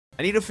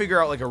I need to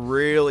figure out, like, a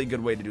really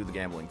good way to do the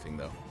gambling thing,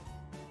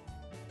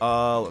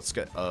 though. Let's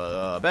get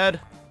a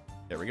bed.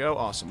 There we go.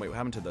 Awesome. Wait, what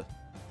happened to the...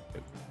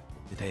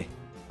 Did they...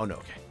 Oh, no,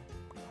 okay.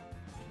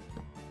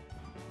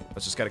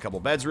 Let's just get a couple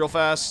beds real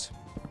fast.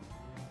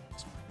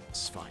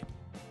 It's fine.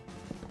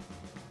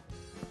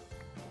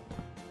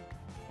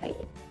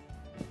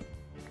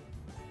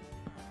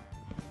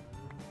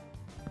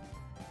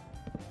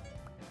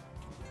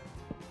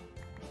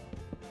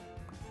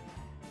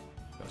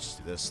 Let's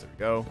just do this. There we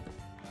go.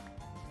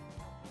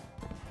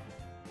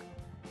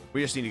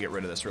 We just need to get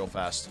rid of this real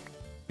fast.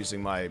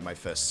 Using my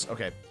fists.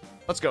 Okay.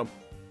 Let's go.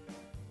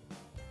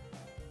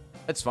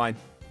 It's fine.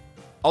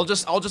 I'll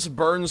just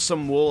burn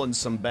some wool and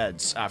some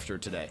beds after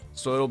today.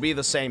 So it'll be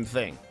the same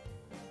thing.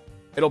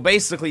 It'll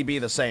basically be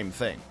the same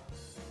thing.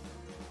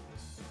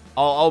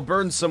 I'll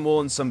burn some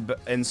wool and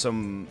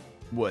some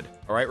wood.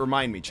 All right,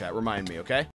 remind me, chat. Remind me, okay?